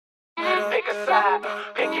side,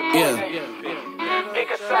 pick your poison.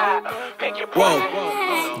 Pick a side, pick your poison.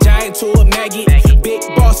 Whoa, giant to a maggot, big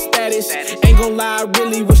boss status. Ain't gon' lie, I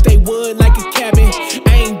really wish they would like a cabin.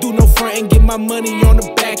 I ain't do no front and get my money on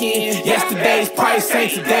the back end. Yesterday's price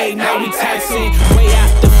ain't today, now we taxing. Way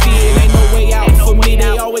out the field, ain't no way out for me.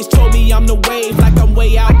 They always told me I'm the wave, like I'm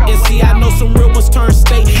way out. And see, I know some real ones turn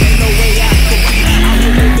state, ain't no way out for me.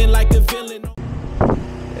 I'm living like a villain.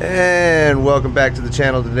 And welcome back to the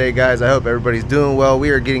channel today, guys. I hope everybody's doing well. We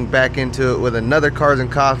are getting back into it with another Cars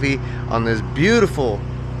and Coffee on this beautiful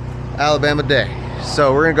Alabama day.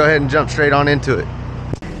 So we're gonna go ahead and jump straight on into it.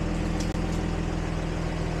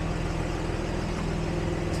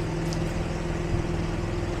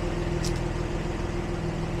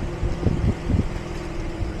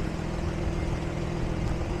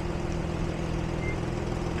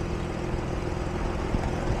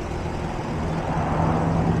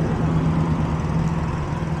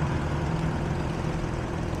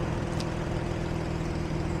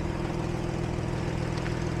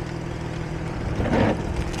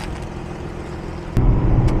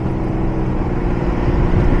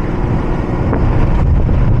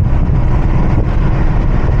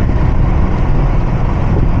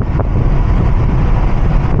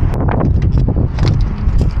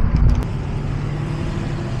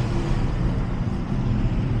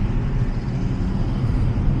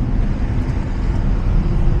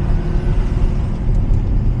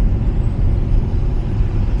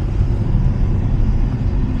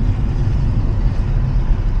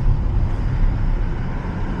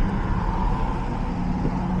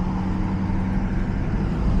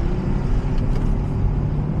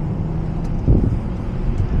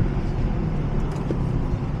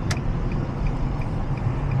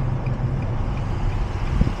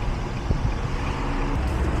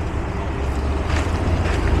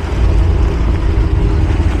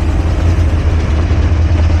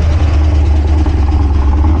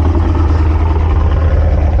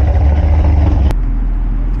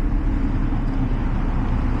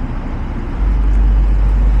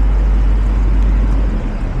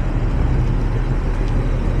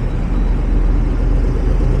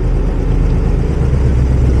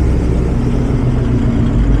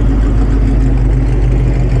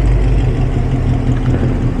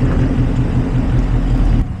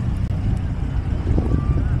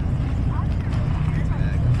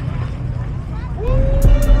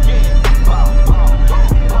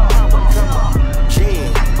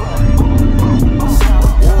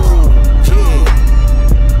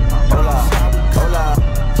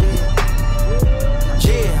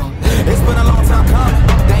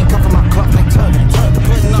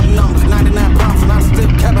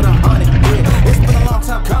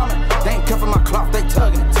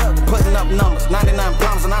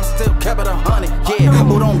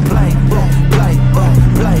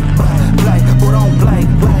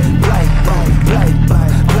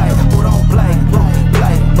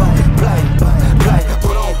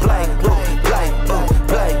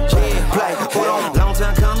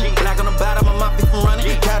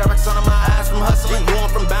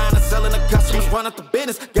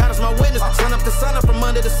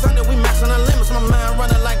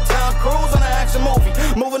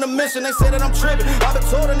 They say that I'm tripping. I've been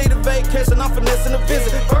told I need a vacation. I'm finessing a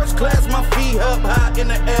visit. First class, my feet up high in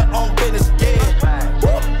the air on business. Yeah.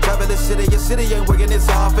 Travel the city, your city ain't working. It's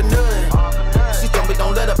all for nothing. She told me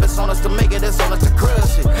don't let up. It's on us to make it. It's on us to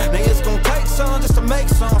crush it. Now it's gonna take some just to make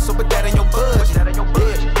some. So put that in your budget.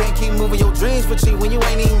 Yeah. Can't keep moving your dreams for cheap when you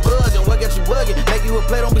ain't even budging. What got you bugging? Make you a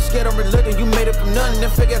play. Don't be scared. I'm reluctant. You made it from nothing. Then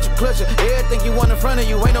figure out your clutching. Everything you want in front of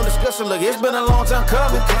you ain't no discussion. Look, it's been a long time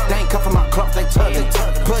coming. They ain't cuffing my clock. They tugging.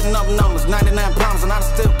 Putting up numbers, 99 pounds, and I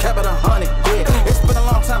still kept it 100. Yeah, it's been a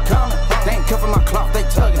long time coming. They ain't cuffing my clock, they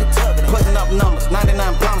tugging. Putting up numbers,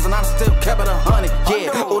 99 pounds, and I still kept it 100.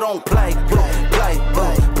 Yeah, who don't play, play, play,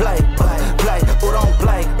 play, play, who don't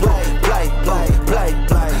play, play, play, play,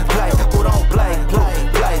 play, who don't play, play,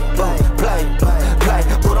 play, play, play,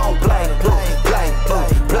 who don't play, play,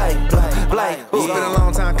 play, play. It's been a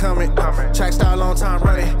long time coming. Track star, long time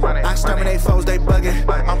running. I exterminate foes, they bugging.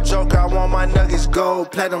 I'm joke, I want my nuggets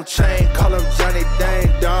gold, platinum chain, call him Johnny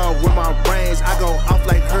Dang, dog. With my brains, I go off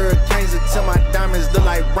like hurricanes until my diamonds look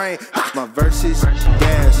like rain. My verses,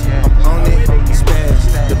 gas, I'm on it,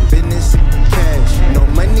 spaz. The business, cash, no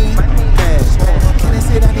money, cash. Can I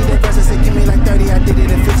say that I need that verse? I said give me like 30, I did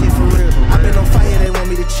it in 15 for real. I've been on fire, they want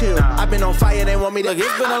me to chill. I've been on fire, they want me to. Look,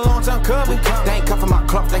 it's been a long time coming. They ain't cuffing my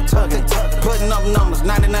clock, they tugging. Putting up numbers,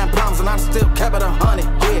 99 pounds, and I still kept it 100.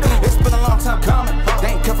 Yeah, it's been a long time coming. They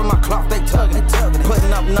ain't cuffing my clock, they tugging.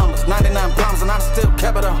 Putting up numbers, 99 pounds, and I still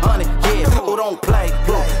kept it 100. Yeah, who don't play,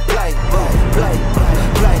 play, play, play.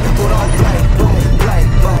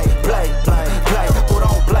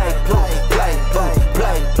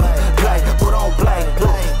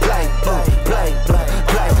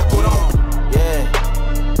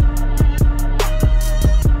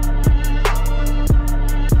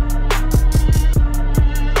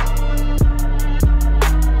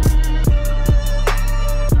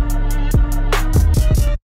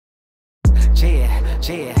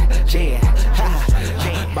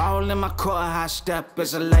 my core, high step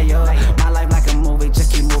is a layup. My life like a movie,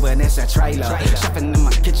 just keep moving, it's a trailer. Chefing in my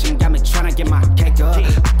kitchen, got me tryna get my cake up.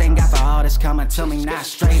 I thank God for all this coming to me, not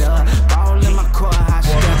straight up. Ball in my core, high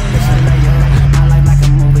step is a layup. My life like a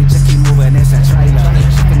movie, just keep moving, it's a trailer.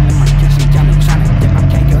 Chefing in my kitchen, got me tryna get my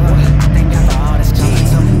cake up. I thank God for all this coming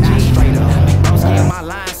to me, not straight up. Big bros get my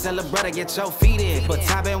line, sell a brother, get your feet in. But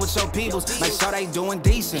tap in with your peoples, make sure they doing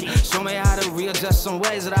decent. Show me how to readjust some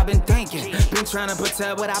ways that I've been thinking. Been trying to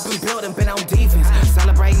protect what I've been building, been on defense.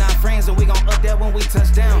 Celebrating our friends and we gon' up there when we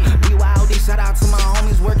touch down. BYOD, shout out to my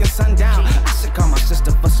homies working sundown. I should call my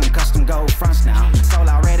sister for some custom gold fronts now. Soul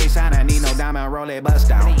already shining, need no diamond roll it bust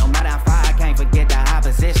down. No matter how far, I can't forget the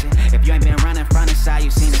opposition. If you ain't been running front and side,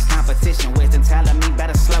 you seen this competition. Wisdom telling me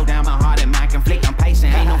better slow down, my heart and mind conflict. I'm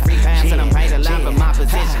patient, ain't no free pass, and I'm paid a lot for my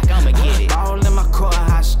position. Come and get it. Ball in my core,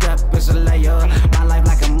 high step is a layup. My life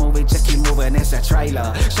like a movie, just keep moving, it's a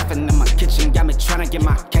trailer. Chefing in my kitchen, got me tryna get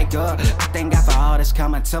my cake up. I thank God for all this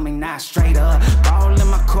coming to me, not straight up. Ball in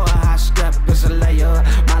my core, high step is a layup.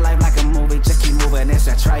 My life like a movie, just keep moving, it's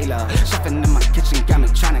a trailer. Chefing in my kitchen, got me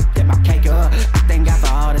tryna get my cake up. I thank God for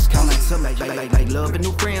all this coming to me. Like love and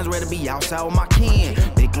new friends, ready to be outside with my kin.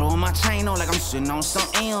 Big glow on my chain on like I'm sitting on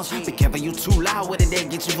something else. Be careful, you too loud with it, they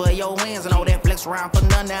get you for your wins. And all that flex around for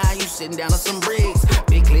none, now you sitting down on some bricks.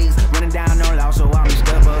 Big leagues, running down no law, so I'm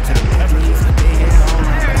step up to the big leagues. They hit home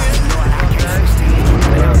run, but I know I can't sustain.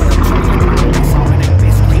 Running out for the truth, they saw me that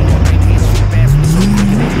best screen. They hit you fast, we so quick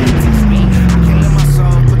and they hit 6 speed. Killing my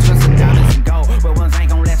soul, put trust in dollars and gold. But ones ain't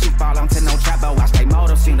gon' let you fall onto no trap, but watch they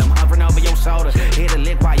motor. See them hovering over your shoulder. Hit a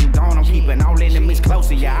lick while you gone, I'm keeping all enemies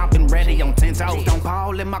closer. Yeah, I've been ready on 10 toes. Don't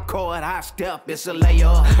ball in my cord, high step, it's a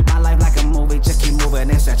layup. My life like a movie, just keep moving,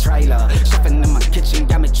 it's a trailer. Chefing in my kitchen,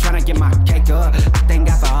 got me tryna get my cake up. I thank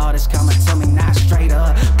God for all this coming to me, not straight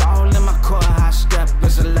up. Ball in my core, high step,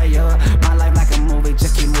 it's a layup. My life like a movie,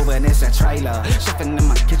 just keep moving, it's a trailer. Chefing in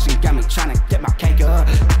my kitchen, got me tryna get my cake up.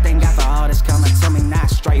 I thank God for all this coming to me, not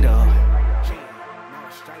straight up.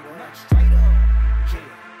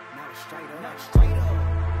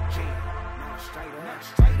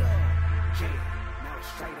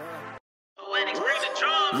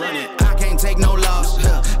 Running, I can't take no loss.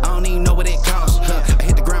 I don't even know what it costs. I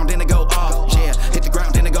hit the ground, then it go off. Yeah, hit the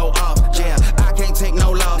ground, then it go off. Yeah, I can't take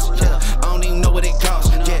no loss. I don't even know what it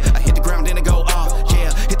costs. Yeah, I hit the ground, then it go off.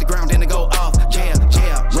 Yeah, hit the ground, then it go off. Yeah,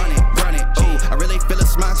 run it. Ooh, I really feel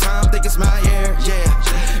it's my time, think it's my year.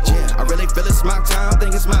 Yeah, I really feel it's my time,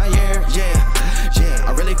 think it's my year. Yeah,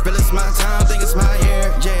 I really feel it's my time, think it's my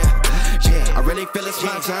year. Yeah, I really feel it's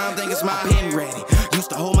my time, think it's my pen ready. Used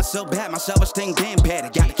to hold myself back, my self-esteem been petty.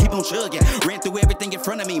 Gotta keep on chugging, ran through everything in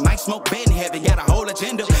front of me. Might smoke bed in heavy, got a whole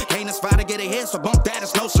agenda. Can't aspire to get ahead, so bump that,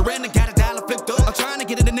 it's no surrender. Got a dollar flipped up, I'm trying to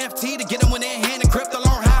get it in FT to get them when they're hand and crypto.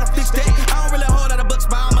 Learn how to fix that. I don't really hold out of books,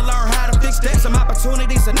 but I'ma learn how to fix that. Some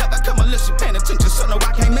opportunities are never come unless you paying attention, so no,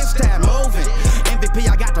 I can't miss that. Moving, MVP,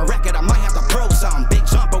 I got the record, I might have to prove something. Big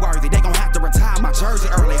jumper worthy, they gon' have to retire my jersey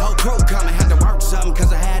early. Whole crew coming, had to work something,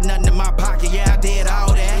 cause I had nothing in my pocket, yeah, I did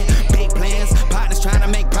all that. Big plans, partners trying to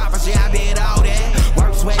make profits, yeah, I did all that.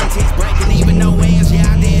 Work, sweat, and tears breaking, even no ends, yeah,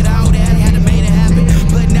 I did all that. Had to make it happen,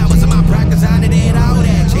 putting hours in my practice, I did all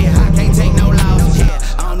that. Yeah, I can't take no loss, yeah,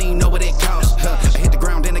 I don't even know what it costs. I hit the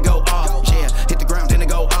ground, then it go off, yeah, hit the ground, then it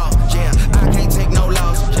go off, yeah, I can't take no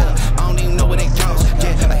loss, yeah, I don't even know what it costs,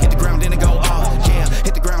 yeah, I hit the ground, then it go off, yeah,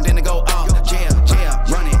 hit the ground, then it go off, yeah,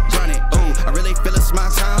 run it, ooh, I really feel it's my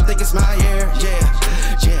time, think it's my year,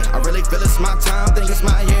 yeah, I really feel it's my time, think it's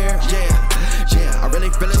my year, yeah, I really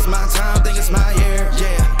feel it's my time, think it's my year,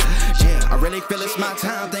 yeah, I really feel it's my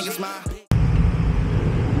time, think it's my.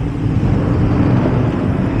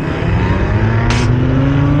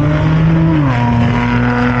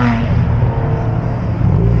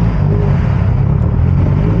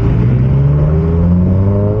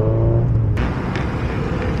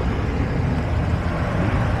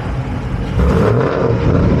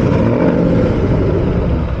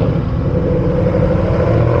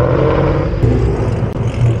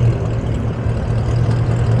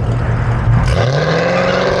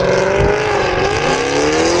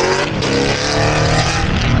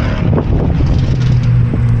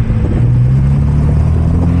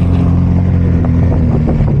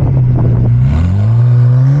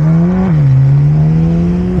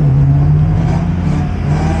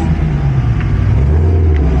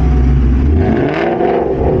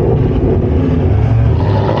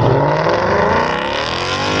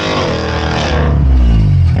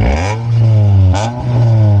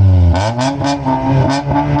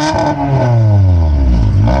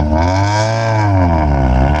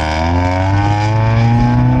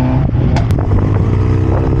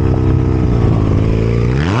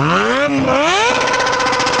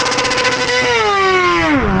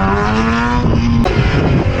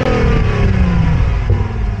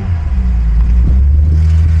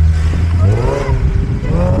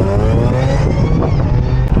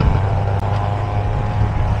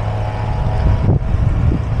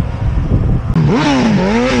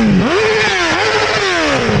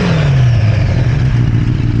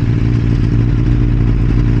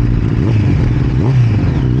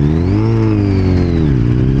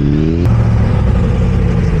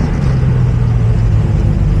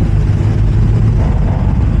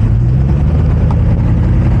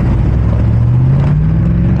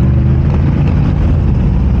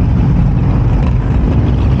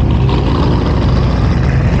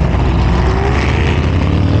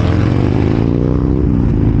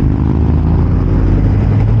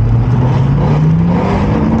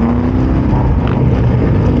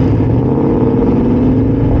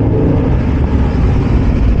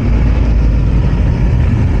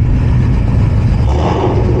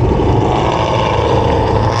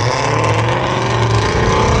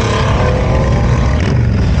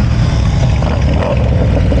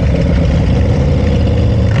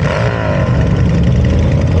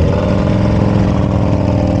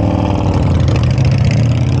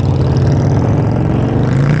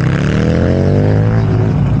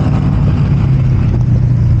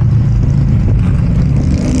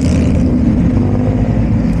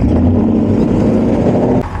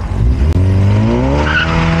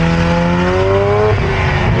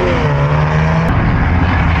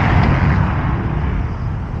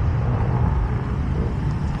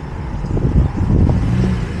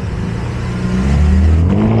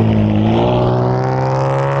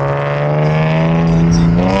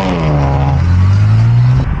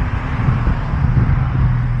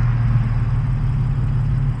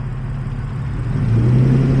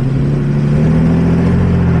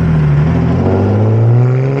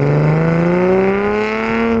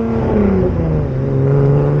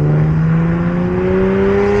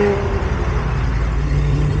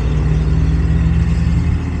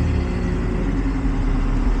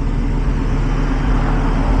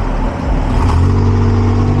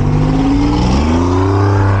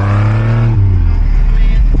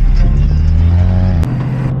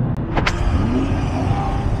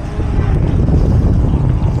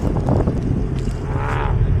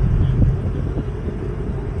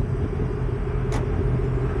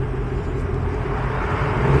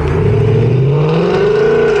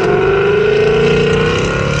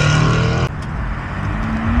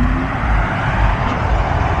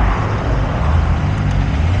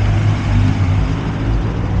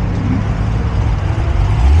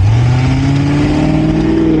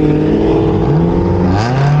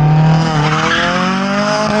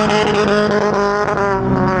 Bye.